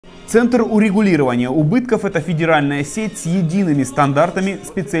Центр урегулирования убытков – это федеральная сеть с едиными стандартами,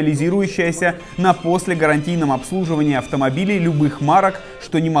 специализирующаяся на послегарантийном обслуживании автомобилей любых марок,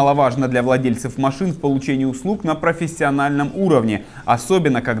 что немаловажно для владельцев машин в получении услуг на профессиональном уровне,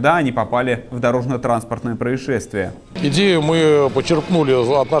 особенно когда они попали в дорожно-транспортное происшествие. Идею мы почерпнули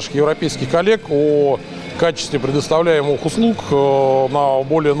от наших европейских коллег о качестве предоставляемых услуг на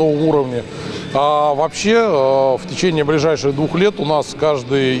более новом уровне. А вообще в течение ближайших 2 лет у нас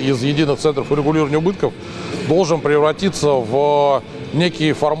каждый из единых центров урегулирования убытков должен превратиться в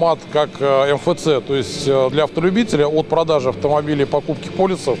некий формат как МФЦ, то есть для автолюбителя от продажи автомобилей, покупки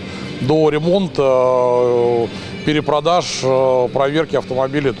полисов до ремонта, перепродаж, проверки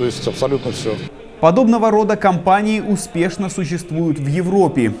автомобилей, то есть абсолютно все. Подобного рода компании успешно существуют в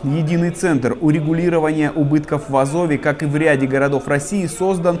Европе. Единый центр урегулирования убытков в Азове, как и в ряде городов России,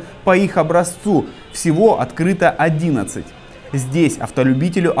 создан по их образцу. Всего открыто 11. Здесь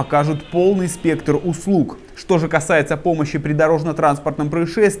автолюбителю окажут полный спектр услуг. Что же касается помощи при дорожно-транспортном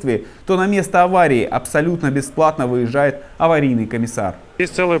происшествии, то на место аварии абсолютно бесплатно выезжает аварийный комиссар.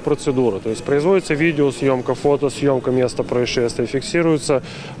 Есть целая процедура, то есть производится видеосъемка, фотосъемка места происшествия, фиксируются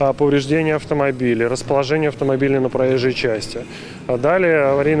повреждения автомобиля, расположение автомобиля на проезжей части. Далее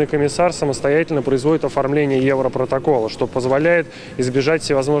аварийный комиссар самостоятельно производит оформление европротокола, что позволяет избежать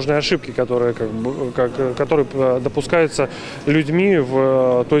всевозможные ошибки, которые допускаются людьми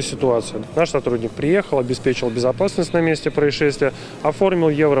в той ситуации. Наш сотрудник приехал, обеспечил безопасность на месте происшествия, оформил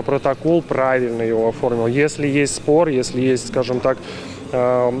европротокол, правильно его оформил. Если есть спор, если есть, скажем так,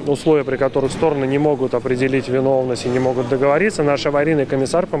 условия, при которых стороны не могут определить виновность и не могут договориться, наш аварийный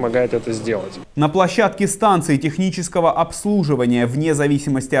комиссар помогает это сделать. На площадке станции технического обслуживания, вне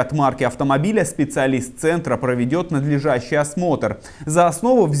зависимости от марки автомобиля, специалист центра проведет надлежащий осмотр. За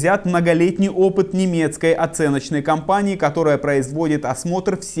основу взят многолетний опыт немецкой оценочной компании, которая производит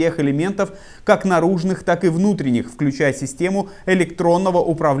осмотр всех элементов, как наружных, так и внутренних, включая систему электронного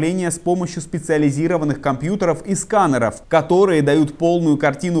управления с помощью специализированных компьютеров и сканеров, которые дают полную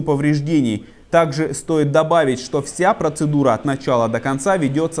картину повреждений. Также стоит добавить, что вся процедура от начала до конца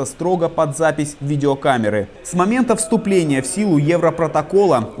ведется строго под запись видеокамеры. С момента вступления в силу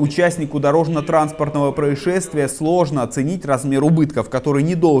европротокола участнику дорожно-транспортного происшествия сложно оценить размер убытков, который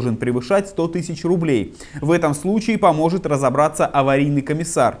не должен превышать 100 тысяч рублей. В этом случае поможет разобраться аварийный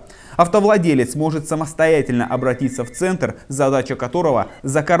комиссар. Автовладелец может самостоятельно обратиться в центр, задача которого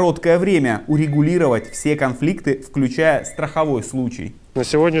за короткое время урегулировать все конфликты, включая страховой случай. На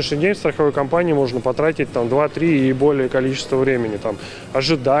сегодняшний день в страховой компании можно потратить 2-3 и более количество времени.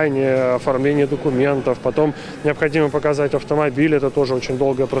 Ожидание, оформление документов, потом необходимо показать автомобиль, это тоже очень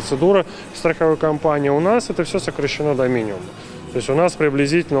долгая процедура в страховой компании. У нас это все сокращено до минимума. То есть у нас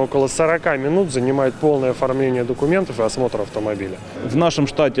приблизительно около 40 минут занимает полное оформление документов и осмотр автомобиля. В нашем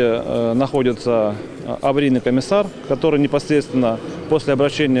штате находится аварийный комиссар, который непосредственно после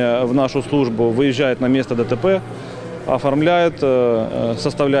обращения в нашу службу выезжает на место ДТП, оформляет,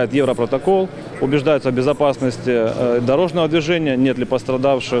 составляет европротокол, убеждается в безопасности дорожного движения, нет ли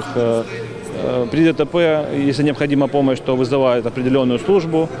пострадавших. При ДТП, если необходима помощь, то вызывает определенную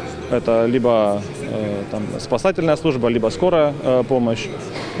службу. Это либо спасательная служба, либо скорая помощь.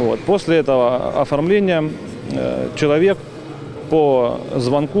 После этого оформления человек по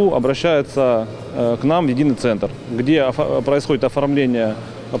звонку обращается к нам в единый центр, где происходит оформление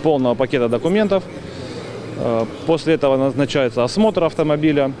полного пакета документов. После этого назначается осмотр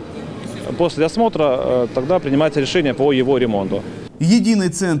автомобиля. После осмотра тогда принимается решение по его ремонту. Единый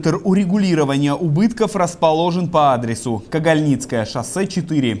центр урегулирования убытков расположен по адресу Кагальницкое шоссе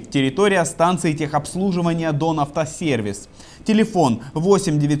 4, территория станции техобслуживания Донавтосервис. Телефон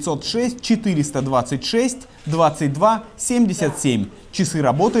 8 906 426 22 77. Часы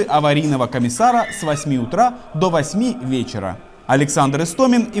работы аварийного комиссара с 8 утра до 8 вечера. Александр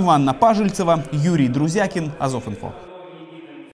Истомин, Иванна Пажельцева, Юрий Друзякин, Азов-Инфо.